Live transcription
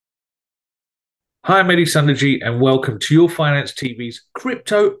Hi, I'm Mehdi Sunderji, and welcome to Your Finance TV's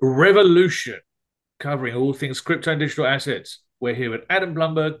Crypto Revolution, covering all things crypto and digital assets. We're here with Adam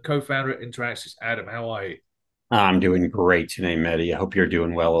Blumberg, co-founder at Interaxis. Adam, how are you? I'm doing great today, Mehdi. I hope you're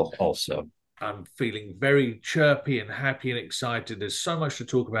doing well also. I'm feeling very chirpy and happy and excited. There's so much to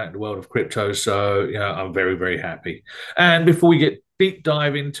talk about in the world of crypto, so I'm very, very happy. And before we get deep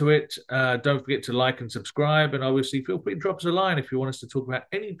dive into it, don't forget to like and subscribe, and obviously feel free to drop us a line if you want us to talk about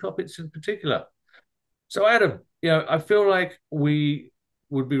any topics in particular. So, Adam, I feel like we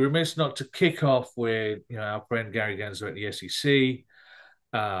would be remiss not to kick off with, our friend Gary Gensler at the SEC.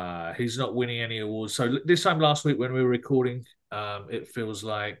 He's not winning any awards. So this time last week when we were recording, it feels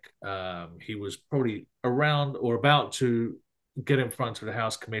like he was probably around or about to get in front of the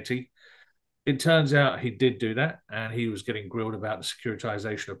House committee. It turns out he did do that, and he was getting grilled about the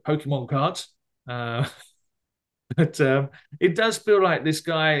securitization of Pokemon cards. Uh, but it does feel like this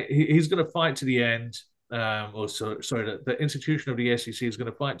guy, he's going to fight to the end. Sorry, the institution of the SEC is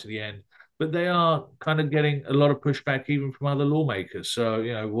going to fight to the end, but they are kind of getting a lot of pushback even from other lawmakers.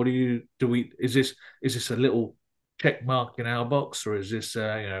 So, what is this a little check mark in our box, or is this,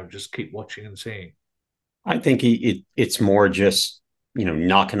 just keep watching and seeing? I think it's more just,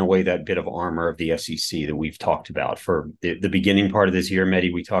 knocking away that bit of armor of the SEC that we've talked about for the beginning part of this year,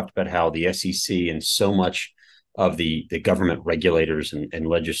 Mehdi. We talked about how the SEC and so much of the government regulators and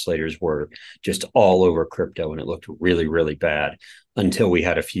legislators were just all over crypto, and it looked really, really bad until we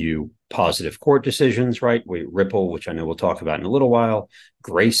had a few positive court decisions, right? Ripple, which I know we'll talk about in a little while,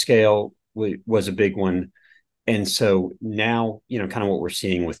 Grayscale was a big one. And so now, kind of what we're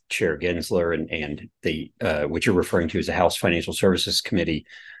seeing with Chair Gensler and the what you're referring to as the House Financial Services Committee,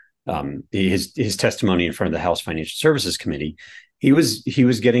 his testimony in front of the House Financial Services Committee, he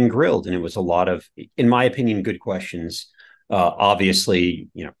was getting grilled, and it was a lot of, in my opinion, good questions. Obviously,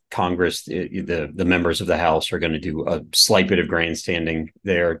 Congress, the members of the House are going to do a slight bit of grandstanding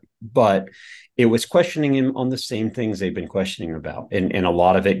there, but it was questioning him on the same things they've been questioning about, and a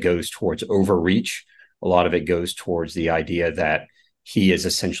lot of it goes towards overreach. A lot of it goes towards the idea that he is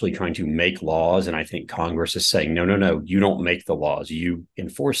essentially trying to make laws. And I think Congress is saying, no, no, no, you don't make the laws. You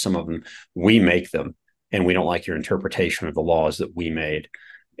enforce some of them. We make them. And we don't like your interpretation of the laws that we made.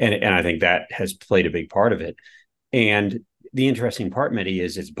 And I think that has played a big part of it. And the interesting part, Mehdi,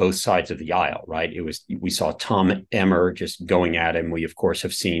 is it's both sides of the aisle, right? We saw Tom Emmer just going at him. We of course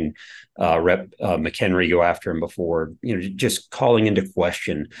have seen Rep McHenry go after him before, just calling into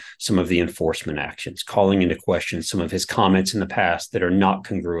question some of the enforcement actions, calling into question some of his comments in the past that are not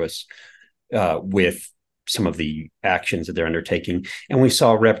congruous with some of the actions that they're undertaking. And we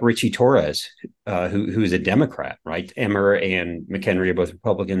saw Rep Richie Torres, who's a Democrat, right? Emmer and McHenry are both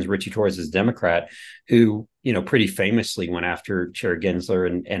Republicans. Richie Torres is a Democrat who, pretty famously went after Chair Gensler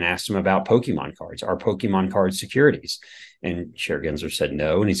and asked him about Pokemon cards. Are Pokemon cards securities? And Chair Gensler said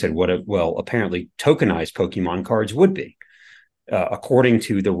no. And he said, well, apparently tokenized Pokemon cards would be. According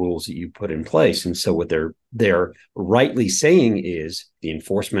to the rules that you put in place. And so what they're rightly saying is the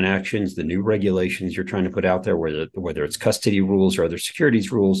enforcement actions, the new regulations you're trying to put out there, whether it's custody rules or other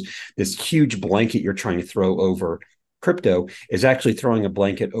securities rules, this huge blanket you're trying to throw over crypto is actually throwing a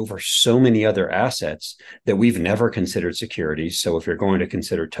blanket over so many other assets that we've never considered securities. So if you're going to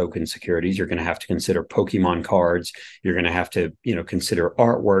consider token securities, you're going to have to consider Pokemon cards. You're going to have to, consider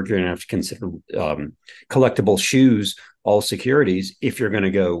artwork. You're going to have to consider collectible shoes, all securities, if you're going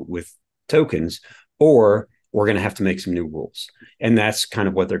to go with tokens, or we're going to have to make some new rules. And that's kind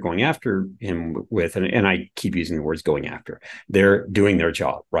of what they're going after him with. And I keep using the words going after. They're doing their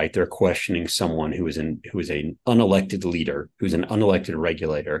job, right? They're questioning someone who is an unelected leader, who's an unelected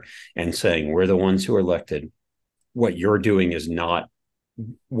regulator, and saying, we're the ones who are elected. What you're doing is not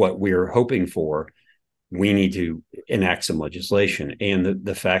what we're hoping for. We need to enact some legislation. And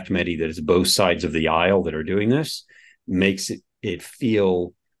the fact, Mehdi, that it's both sides of the aisle that are doing this makes it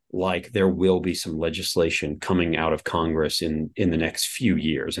feel like there will be some legislation coming out of Congress in the next few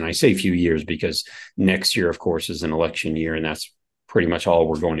years. And I say few years because next year, of course, is an election year, and that's pretty much all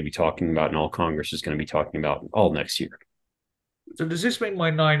we're going to be talking about, and all Congress is going to be talking about all next year. So does this mean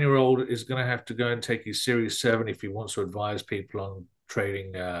my 9-year-old is going to have to go and take his Series 7 if he wants to advise people on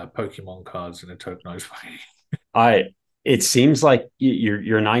trading Pokemon cards in a tokenized way? I It seems like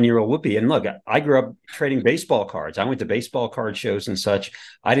your 9-year-old would be. And look, I grew up trading baseball cards. I went to baseball card shows and such.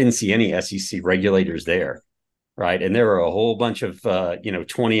 I didn't see any SEC regulators there, right? And there were a whole bunch of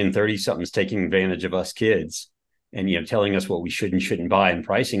 20 and 30 somethings taking advantage of us kids. and telling us what we should and shouldn't buy and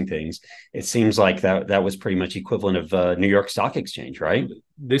pricing things. It seems like that was pretty much equivalent of New York Stock Exchange, right?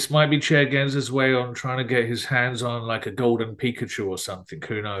 This might be Chair Gensler's way on trying to get his hands on like a golden Pikachu or something.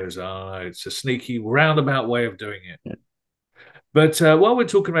 Who knows? It's a sneaky roundabout way of doing it. Yeah. But while we're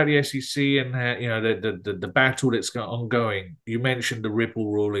talking about the SEC and the battle that's ongoing, you mentioned the Ripple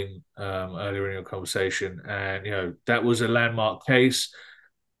ruling earlier in your conversation, and that was a landmark case.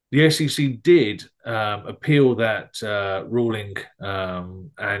 The SEC did appeal that ruling,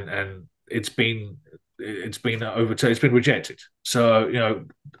 and it's been overturned. It's been rejected. So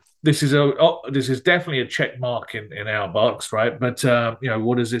this is definitely a check mark in our box, right? But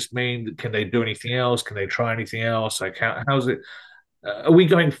what does this mean? Can they do anything else? Can they try anything else? Like how's it? Are we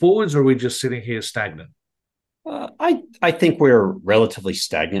going forwards, or are we just sitting here stagnant? I think we're relatively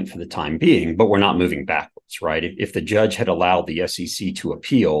stagnant for the time being, but we're not moving backwards, right? If the judge had allowed the SEC to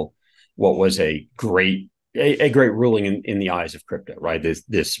appeal what was a great ruling in the eyes of crypto, right?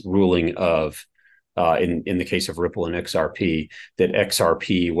 This ruling of in the case of Ripple and XRP, that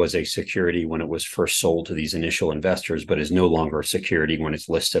XRP was a security when it was first sold to these initial investors, but is no longer a security when it's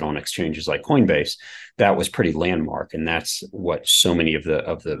listed on exchanges like Coinbase. That was pretty landmark, and that's what so many of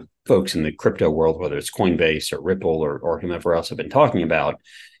the folks in the crypto world, whether it's Coinbase or Ripple or whomever else, have been talking about.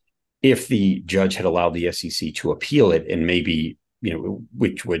 If the judge had allowed the SEC to appeal it, and maybe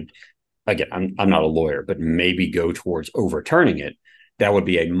which would, again, I'm not a lawyer, but maybe go towards overturning it, that would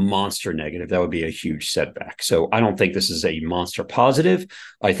be a monster negative. That would be a huge setback. So I don't think this is a monster positive.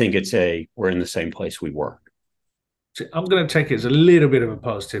 I think we're in the same place we were. So I'm going to take it as a little bit of a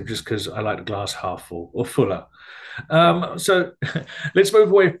positive, just because I like the glass half full or fuller. So let's move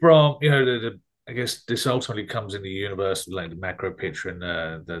away from I guess this ultimately comes in the universe of like the macro picture and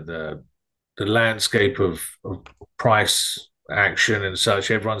the landscape of price action and such.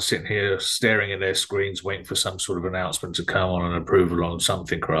 Everyone's sitting here staring at their screens, waiting for some sort of announcement to come on, an approval on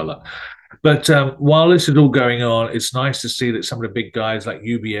something or other. But while this is all going on, it's nice to see that some of the big guys like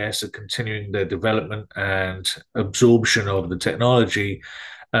UBS are continuing their development and absorption of the technology.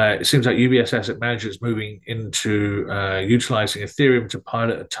 It seems like UBS Asset Management is moving into utilizing Ethereum to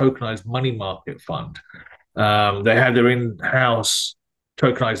pilot a tokenized money market fund. They had their in-house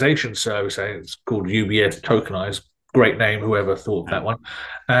tokenization service. It's called UBS Tokenized. Great name, whoever thought of that one.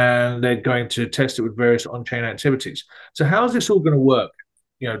 And they're going to test it with various on-chain activities. So how is this all going to work?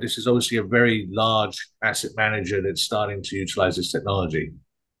 This is obviously a very large asset manager that's starting to utilize this technology.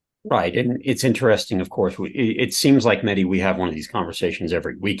 Right. And it's interesting, of course, it seems like, Mehdi, we have one of these conversations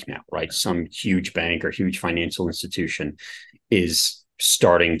every week now, right? Some huge bank or huge financial institution is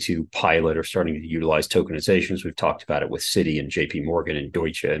starting to pilot or starting to utilize tokenizations. We've talked about it with Citi and JP Morgan and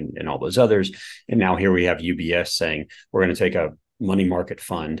Deutsche and all those others. And now here we have UBS saying, we're going to take a money market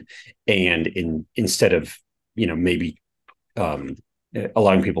fund and instead of, maybe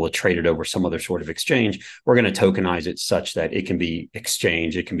allowing people to trade it over some other sort of exchange, we're going to tokenize it such that it can be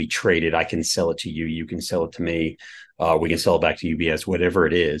exchanged, it can be traded. I can sell it to you, you can sell it to me, we can sell it back to UBS, whatever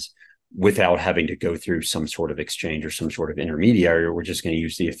it is, without having to go through some sort of exchange or some sort of intermediary. We're just going to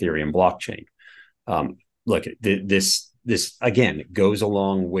use the Ethereum blockchain. Look, this again goes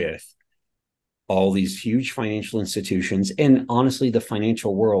along with all these huge financial institutions and honestly the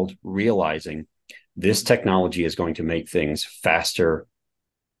financial world realizing this technology is going to make things faster,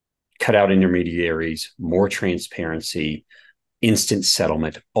 cut out intermediaries, more transparency, instant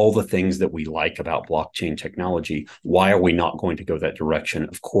settlement, all the things that we like about blockchain technology. Why are we not going to go that direction?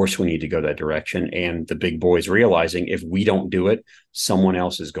 Of course, we need to go that direction. And the big boys realizing if we don't do it, someone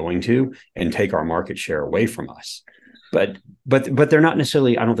else is going to and take our market share away from us. But they're not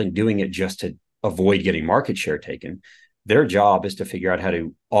necessarily, I don't think, doing it just to avoid getting market share taken. Their job is to figure out how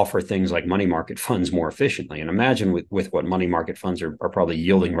to offer things like money market funds more efficiently. And imagine with what money market funds are probably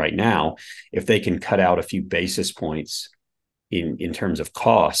yielding right now, if they can cut out a few basis points in terms of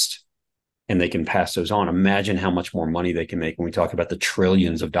cost and they can pass those on, imagine how much more money they can make when we talk about the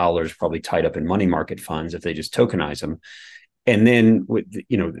trillions of dollars probably tied up in money market funds if they just tokenize them. And then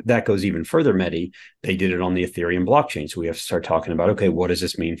that goes even further, Mehdi. They did it on the Ethereum blockchain. So we have to start talking about, okay, what does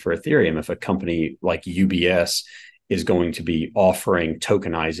this mean for Ethereum? If a company like UBS is going to be offering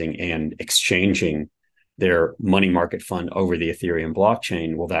tokenizing and exchanging their money market fund over the Ethereum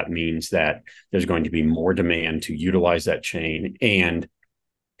blockchain, well, that means that there's going to be more demand to utilize that chain and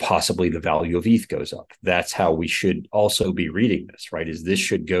possibly the value of ETH goes up. That's how we should also be reading this, right? Is this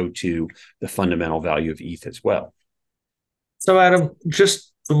should go to the fundamental value of ETH as well. So, Adam,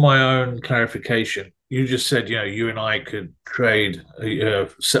 just for my own clarification, you just said, you and I could trade.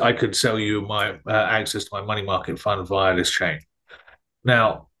 So I could sell you my access to my money market fund via this chain.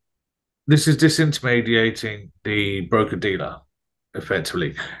 Now, this is disintermediating the broker dealer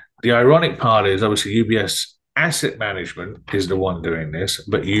effectively. The ironic part is obviously UBS Asset Management is the one doing this,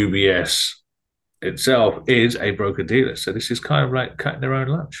 but UBS itself is a broker dealer. So this is kind of like cutting their own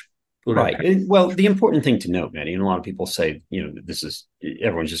lunch. Right. Well, the important thing to note, Manny, and a lot of people say, this is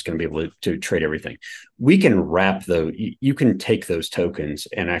everyone's just going to be able to trade everything. We can wrap you can take those tokens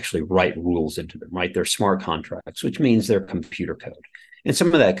and actually write rules into them, right? They're smart contracts, which means they're computer code. And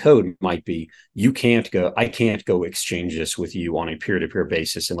some of that code might be I can't go exchange this with you on a peer-to-peer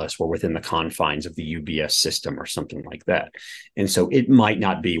basis unless we're within the confines of the UBS system or something like that. And so it might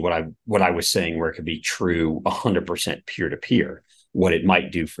not be what I was saying, where it could be true 100% peer-to-peer. What it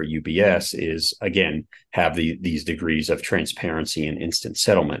might do for UBS is, again, have these degrees of transparency and instant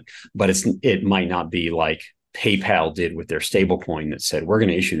settlement, but it might not be like PayPal did with their stablecoin that said, we're going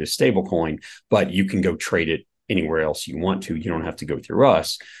to issue this stablecoin, but you can go trade it anywhere else you want to. You don't have to go through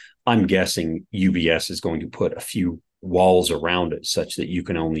us. I'm guessing UBS is going to put a few walls around it such that you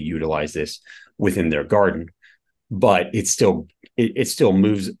can only utilize this within their garden, but it still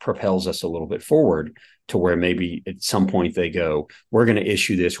propels us a little bit forward to where maybe at some point they go, we're going to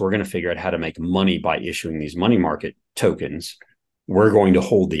issue this. We're going to figure out how to make money by issuing these money market tokens. We're going to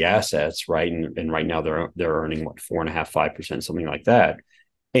hold the assets, right? And right now they're earning what, 4.5%, 5%, something like that.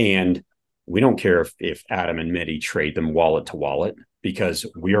 And we don't care if Adam and Mehdi trade them wallet to wallet, because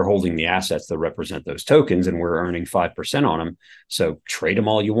we are holding the assets that represent those tokens and we're earning 5% on them. So trade them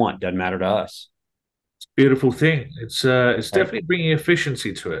all you want. Doesn't matter to us. Beautiful thing. It's Right. definitely bringing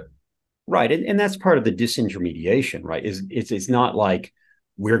efficiency to it. Right. And that's part of the disintermediation, right? It's not like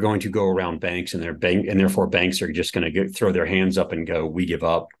we're going to go around banks and therefore banks are just going to throw their hands up and go, we give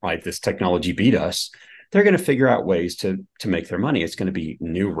up, right? This technology beat us. They're going to figure out ways to make their money. It's going to be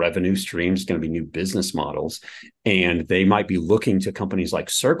new revenue streams, it's going to be new business models. And they might be looking to companies like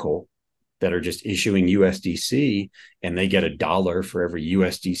Circle that are just issuing USDC, and they get $1 for every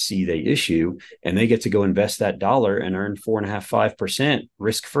USDC they issue, and they get to go invest that dollar and earn 4.5%, 5%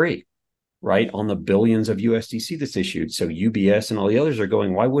 risk free, right, on the billions of USDC that's issued. So UBS and all the others are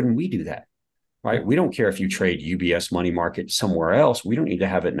going, why wouldn't we do that? Right? We don't care if you trade UBS money market somewhere else. We don't need to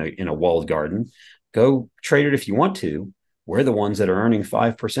have it in a walled garden. Go trade it if you want to. We're the ones that are earning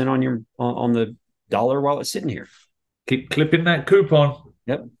 5% on the dollar while it's sitting here. Keep clipping that coupon.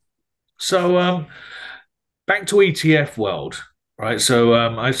 Yep. So back to ETF world, right? So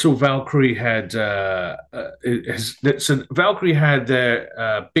I saw Valkyrie had so Valkyrie had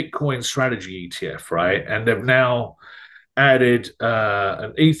their Bitcoin Strategy ETF, right? And they've now added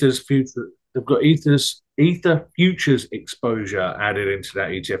an Ether's future. They've got Ether futures exposure added into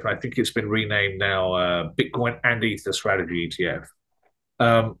that ETF, and I think it's been renamed now Bitcoin and Ether Strategy ETF.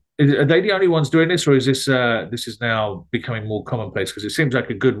 Are they the only ones doing this, or is this is now becoming more commonplace? Because it seems like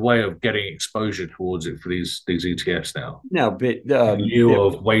a good way of getting exposure towards it for these ETFs now, No, but in lieu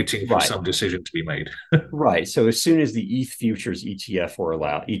of waiting for right. some decision to be made. Right. So as soon as the ETH futures ETFs were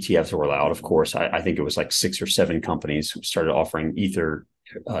allowed, of course, I think it was like 6 or 7 companies started offering Ether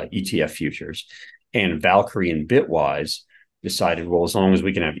ETF futures. And Valkyrie and Bitwise decided, well, as long as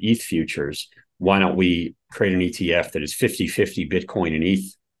we can have ETH futures, why don't we create an ETF that is 50-50 Bitcoin and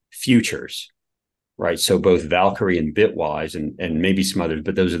ETH futures? Right. So both Valkyrie and Bitwise and maybe some others,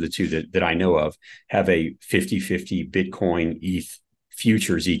 but those are the two that I know of, have a 50-50 Bitcoin ETH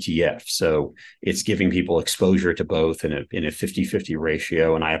futures ETF. So it's giving people exposure to both in a 50-50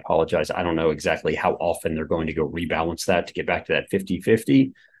 ratio. And I apologize, I don't know exactly how often they're going to go rebalance that to get back to that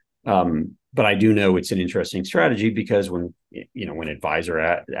 50-50. But I do know it's an interesting strategy, because when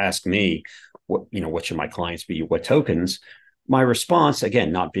advisor ask me, what should my clients be, what tokens, my response,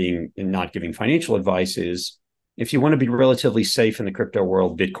 again, not giving financial advice, is if you want to be relatively safe in the crypto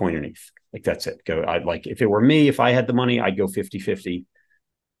world, Bitcoin and ETH. Like, that's it. If it were me, if I had the money, I'd go 50-50.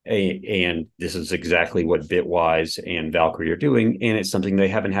 And this is exactly what Bitwise and Valkyrie are doing. And it's something they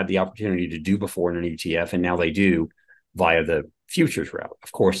haven't had the opportunity to do before in an ETF. And now they do via the futures route.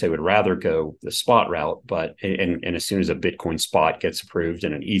 Of course, they would rather go the spot route, but and as soon as a Bitcoin spot gets approved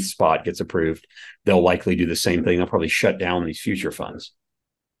and an ETH spot gets approved, they'll likely do the same thing. They'll probably shut down these future funds.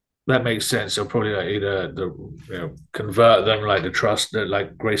 That makes sense. They'll probably either convert them, like the trust that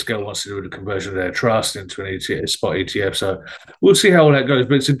like Grayscale wants to do the conversion of their trust into an ETF, spot ETF. So we'll see how all that goes.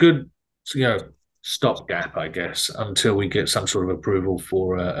 But it's a good stopgap, I guess, until we get some sort of approval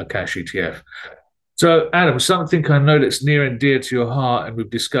for a cash ETF. So, Adam, something I know that's near and dear to your heart, and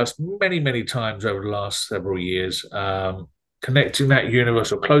we've discussed many, many times over the last several years, connecting that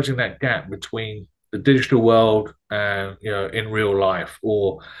universe or closing that gap between the digital world and in real life,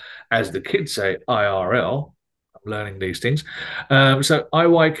 or as the kids say, IRL, learning these things. So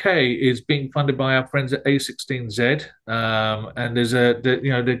IYK is being funded by our friends at A16Z,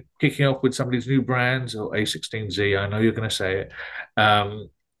 and they're kicking off with some of these new brands, or A16Z. I know you're going to say it.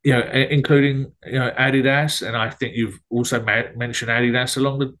 Including Adidas, and I think you've also mentioned Adidas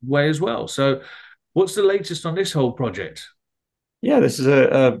along the way as well. So, what's the latest on this whole project? Yeah, this is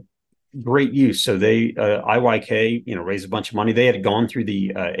a great use. So they IYK, raised a bunch of money. They had gone through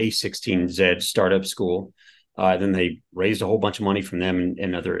the A16Z startup school. Then they raised a whole bunch of money from them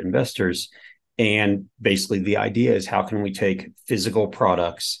and other investors. And basically, the idea is how can we take physical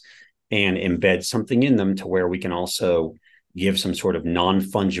products and embed something in them to where we can also give some sort of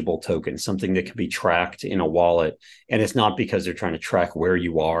non-fungible token, something that can be tracked in a wallet. And it's not because they're trying to track where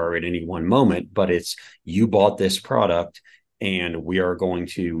you are at any one moment, but it's you bought this product and we are going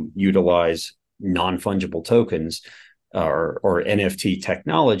to utilize non-fungible tokens or NFT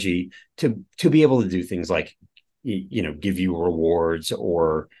technology to be able to do things like give you rewards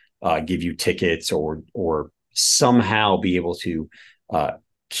or give you tickets or somehow be able to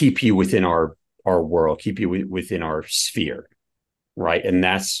keep you within our world, keep you within our sphere, right? And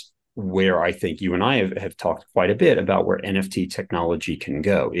that's where I think you and I have talked quite a bit about where NFT technology can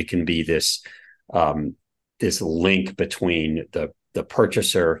go. It can be this link between the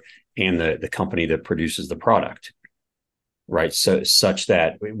purchaser and the company that produces the product, right? So such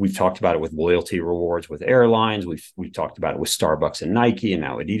that we've talked about it with loyalty rewards with airlines. We've talked about it with Starbucks and Nike, and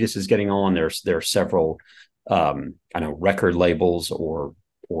now Adidas is getting on. There are several record labels or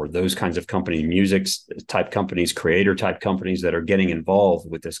those kinds of companies, music type companies, creator type companies that are getting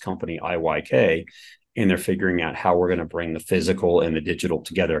involved with this company IYK, and they're figuring out how we're going to bring the physical and the digital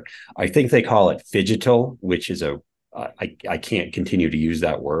together. I think they call it phygital, which is I can't continue to use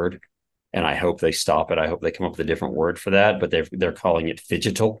that word, and I hope they stop it. I hope they come up with a different word for that, but they're calling it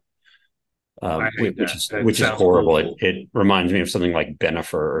phygital, which is horrible. It reminds me of something like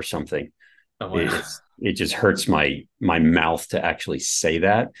Benifer or something. Oh, it just hurts my mouth to actually say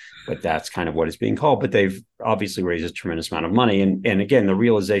that, but that's kind of what it's being called. But they've obviously raised a tremendous amount of money. And again, the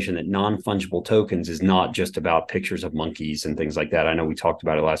realization that non-fungible tokens is not just about pictures of monkeys and things like that. I know we talked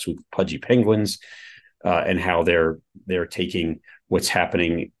about it last week, pudgy penguins, and how they're taking what's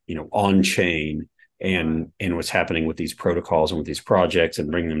happening, on chain and what's happening with these protocols and with these projects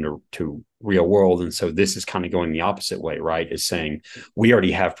and bring them to real world. And so this is kind of going the opposite way, right? Is saying we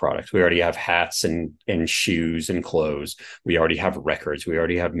already have products. We already have hats and shoes and clothes. We already have records. We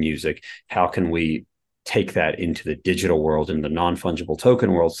already have music. How can we take that into the digital world and the non-fungible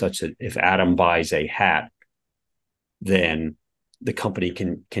token world such that if Adam buys a hat, then the company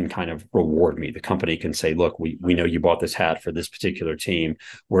can kind of reward me. The company can say, look, we know you bought this hat for this particular team.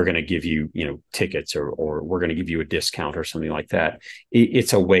 We're going to give you, tickets or we're going to give you a discount or something like that.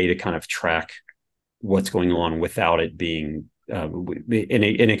 It's a way to kind of track what's going on without it being, and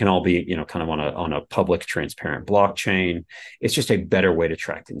it can all be, kind of on a public, transparent blockchain. It's just a better way to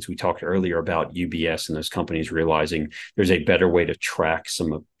track things. We talked earlier about UBS and those companies realizing there's a better way to track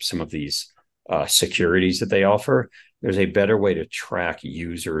some of these securities that they offer. There's a better way to track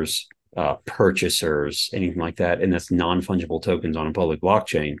users, purchasers, anything like that. And that's non-fungible tokens on a public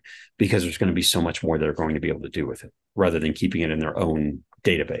blockchain, because there's going to be so much more they're going to be able to do with it rather than keeping it in their own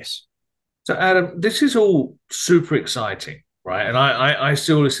database. So, Adam, this is all super exciting, right? And I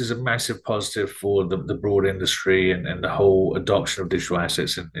still this is a massive positive for the broad industry and the whole adoption of digital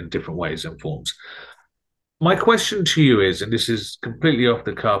assets in different ways and forms. My question to you is, and this is completely off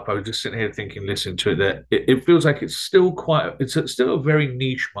the cuff, I was just sitting here thinking, listening to it, that it feels like it's still still a very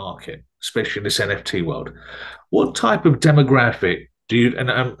niche market, especially in this NFT world. What type of demographic do you, and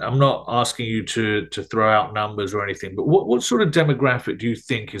I'm not asking you to throw out numbers or anything, but what sort of demographic do you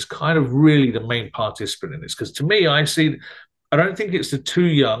think is kind of really the main participant in this? Because to me, I don't think it's the too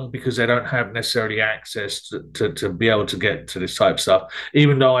young, because they don't have necessarily access to be able to get to this type of stuff,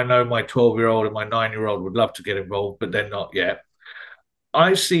 even though I know my 12-year-old and my 9-year-old would love to get involved, but they're not yet.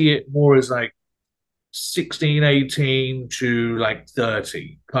 I see it more as like 16, 18 to like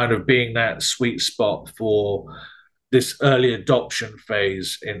 30, kind of being that sweet spot for this early adoption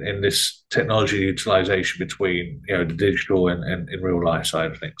phase in this technology utilization between the digital and in real life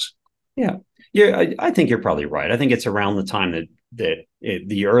side of things. Yeah, I think you're probably right. I think it's around the time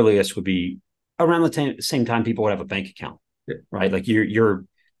the earliest would be around the same time people would have a bank account, right? Like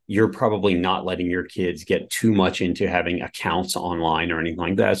you're probably not letting your kids get too much into having accounts online or anything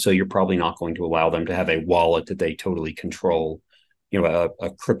like that. So you're probably not going to allow them to have a wallet that they totally control, a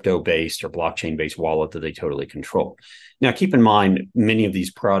crypto-based or blockchain-based wallet that they totally control. Now, keep in mind, many of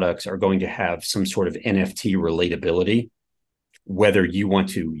these products are going to have some sort of NFT relatability, whether you want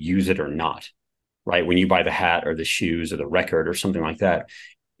to use it or not. right? When you buy the hat or the shoes or the record or something like that,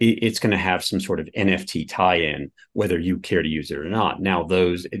 it's going to have some sort of NFT tie-in, whether you care to use it or not. Now,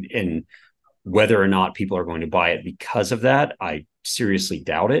 those and whether or not people are going to buy it because of that, I seriously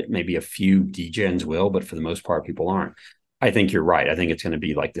doubt it. Maybe a few degens will, but for the most part, people aren't. I think you're right. I think it's going to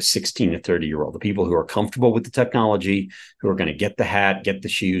be like the 16 to 30-year-old, the people who are comfortable with the technology, who are going to get the hat, get the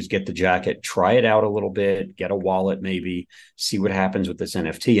shoes, get the jacket, try it out a little bit, get a wallet maybe, see what happens with this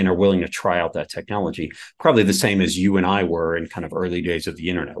NFT, and are willing to try out that technology. Probably the same as you and I were in kind of early days of the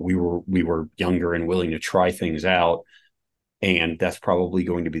internet. We were younger and willing to try things out. And that's probably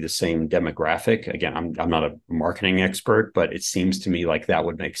going to be the same demographic. Again, I'm not a marketing expert, but it seems to me like that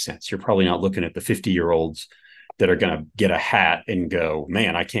would make sense. You're probably not looking at the 50-year-olds that are going to get a hat and go,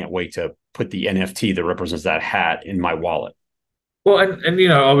 man, I can't wait to put the NFT that represents that hat in my wallet. Well,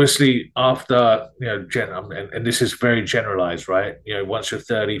 and obviously after, and this is very generalized, right? Once you're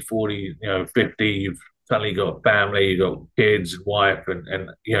 30, 40, 50, you've suddenly got a family, you've got kids, wife, and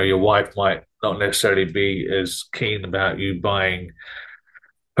your wife might not necessarily be as keen about you buying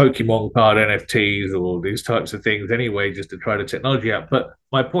Pokemon card NFTs or these types of things anyway, just to try the technology out. But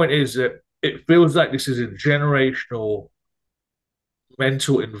my point is that it feels like this is a generational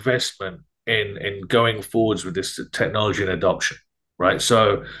mental investment in going forwards with this technology and adoption, right?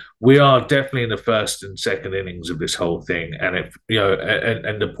 So we are definitely in the first and second innings of this whole thing, and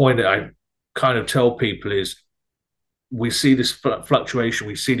and the point that I kind of tell people is we see this fluctuation,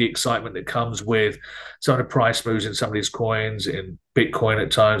 we see the excitement that comes with some of the price moves in some of these coins, in Bitcoin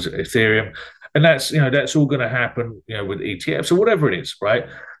at times, Ethereum, and that's all going to happen, with ETFs or whatever it is, right?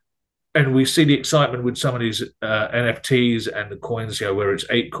 And we see the excitement with some of these NFTs and the coins, where it's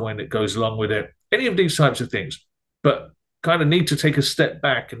ApeCoin that goes along with it, any of these types of things. But kind of need to take a step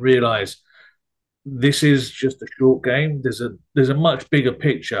back and realize this is just a short game. There's a much bigger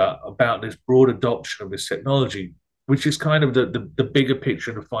picture about this broad adoption of this technology, which is kind of the bigger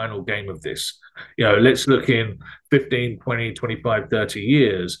picture, the final game of this. Let's look in 15, 20, 25, 30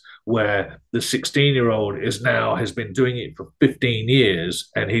 years, where the 16-year-old has been doing it for 15 years,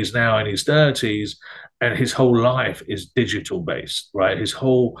 and he's now in his 30s, and his whole life is digital based, right? His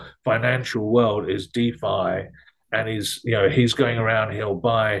whole financial world is DeFi, and he's going around, he'll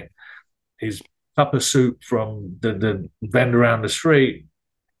buy his cup of soup from the vendor around the street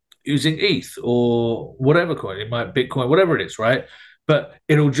using ETH or whatever coin, it might Bitcoin, whatever it is, right? But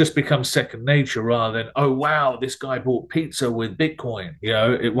it'll just become second nature rather than, oh, wow, this guy bought pizza with Bitcoin.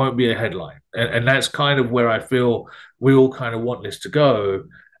 It won't be a headline. And that's kind of where I feel we all kind of want this to go.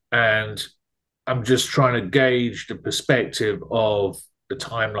 And I'm just trying to gauge the perspective of the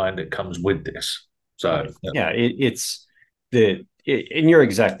timeline that comes with this. So, yeah, and you're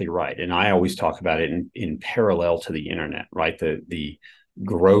exactly right. And I always talk about it in parallel to the internet, right? The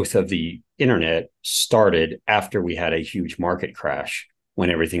growth of the internet started after we had a huge market crash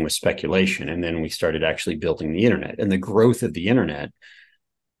when everything was speculation. And then we started actually building the internet. And the growth of the internet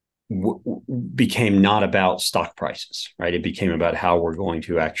became not about stock prices, right? It became about how we're going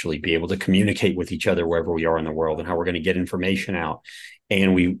to actually be able to communicate with each other wherever we are in the world, and how we're going to get information out.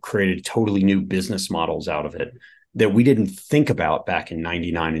 And we created totally new business models out of it that we didn't think about back in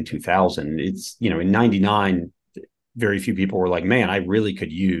 99 and 2000. It's, in 99, very few people were like, man, I really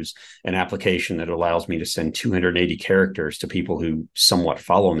could use an application that allows me to send 280 characters to people who somewhat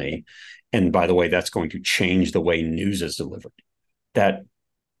follow me. And by the way, that's going to change the way news is delivered. That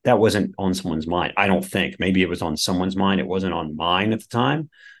wasn't on someone's mind. I don't think. Maybe it was on someone's mind. It wasn't on mine at the time.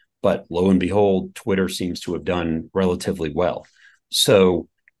 But lo and behold, Twitter seems to have done relatively well. So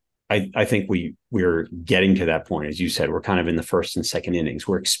I think we're getting to that point. As you said, we're kind of in the first and second innings.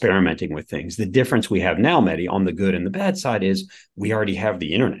 We're experimenting with things. The difference we have now, Mehdi, on the good and the bad side is we already have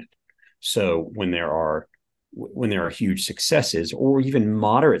the internet. So when there are huge successes or even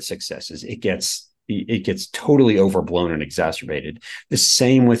moderate successes, it gets totally overblown and exacerbated. The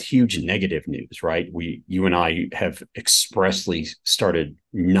same with huge negative news, right? You and I have expressly started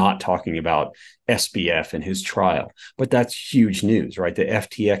not talking about SBF and his trial, but that's huge news, right? The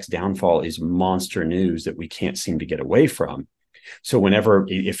FTX downfall is monster news that we can't seem to get away from. So whenever,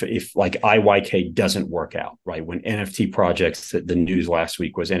 if like IYK doesn't work out, right? When NFT projects, the news last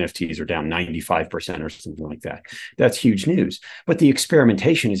week was NFTs are down 95% or something like that. That's huge news. But the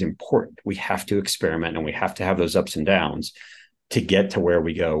experimentation is important. We have to experiment, and we have to have those ups and downs to get to where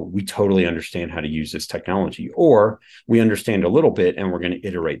we go. We totally understand how to use this technology, or we understand a little bit and we're going to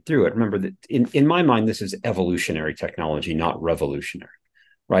iterate through it. Remember that in my mind, this is evolutionary technology, not revolutionary,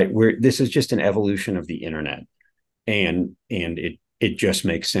 right? This is just an evolution of the internet. And it just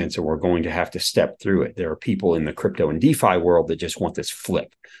makes sense, and we're going to have to step through it. There are people in the crypto and DeFi world that just want this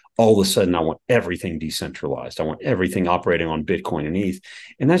flip. All of a sudden, I want everything decentralized. I want everything operating on Bitcoin and ETH.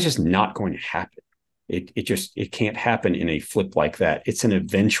 And that's just not going to happen. It can't happen in a flip like that. It's an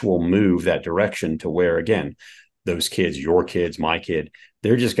eventual move that direction to where, again, those kids, your kids, my kid,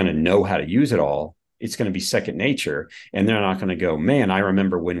 they're just going to know how to use it all. It's going to be second nature. And they're not going to go, man, I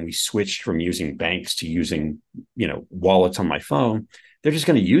remember when we switched from using banks to using, wallets on my phone. They're just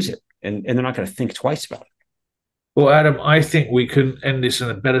going to use it, and they're not going to think twice about it. Well, Adam, I think we can end this in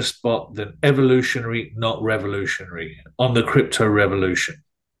a better spot than evolutionary, not revolutionary, on the crypto revolution.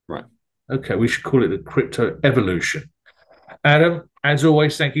 Right. Okay, we should call it the crypto evolution. Adam, as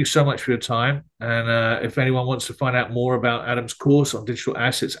always, thank you so much for your time. And if anyone wants to find out more about Adam's course on digital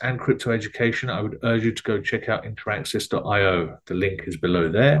assets and crypto education, I would urge you to go check out interaccess.io. The link is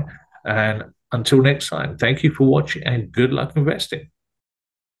below there. And until next time, thank you for watching and good luck investing.